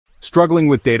Struggling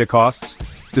with data costs?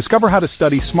 Discover how to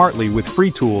study smartly with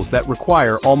free tools that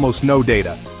require almost no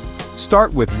data.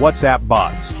 Start with WhatsApp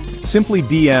bots. Simply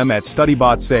DM at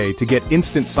StudyBotSay to get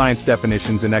instant science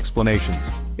definitions and explanations.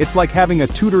 It's like having a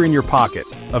tutor in your pocket,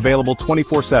 available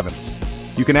 24/7.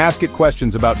 You can ask it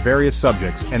questions about various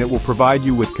subjects and it will provide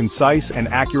you with concise and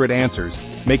accurate answers,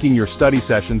 making your study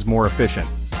sessions more efficient.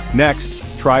 Next,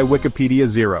 try Wikipedia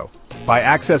Zero. By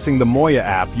accessing the Moya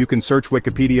app, you can search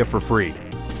Wikipedia for free.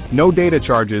 No data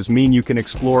charges mean you can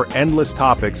explore endless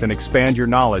topics and expand your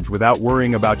knowledge without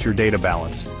worrying about your data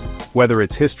balance. Whether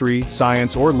it's history,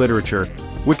 science, or literature,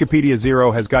 Wikipedia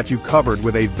Zero has got you covered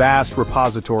with a vast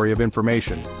repository of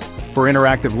information. For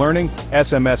interactive learning,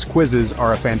 SMS quizzes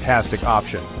are a fantastic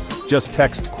option. Just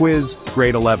text quiz,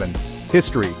 grade 11,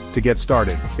 history, to get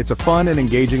started. It's a fun and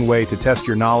engaging way to test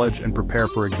your knowledge and prepare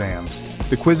for exams.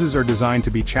 The quizzes are designed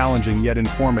to be challenging yet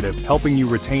informative, helping you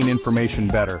retain information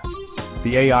better.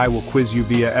 The AI will quiz you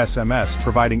via SMS,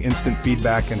 providing instant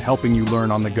feedback and helping you learn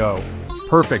on the go.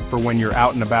 Perfect for when you're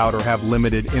out and about or have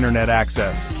limited internet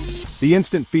access. The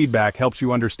instant feedback helps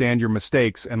you understand your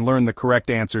mistakes and learn the correct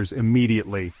answers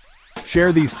immediately.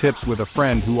 Share these tips with a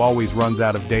friend who always runs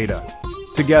out of data.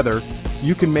 Together,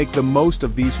 you can make the most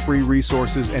of these free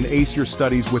resources and ace your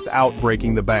studies without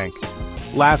breaking the bank.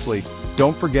 Lastly,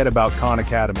 don't forget about Khan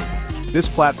Academy. This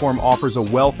platform offers a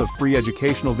wealth of free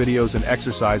educational videos and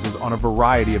exercises on a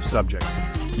variety of subjects.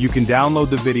 You can download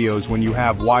the videos when you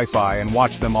have Wi-Fi and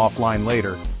watch them offline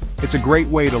later. It's a great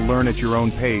way to learn at your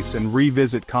own pace and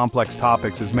revisit complex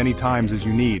topics as many times as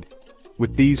you need.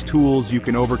 With these tools, you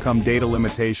can overcome data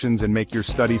limitations and make your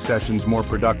study sessions more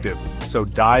productive. So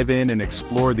dive in and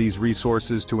explore these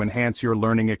resources to enhance your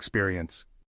learning experience.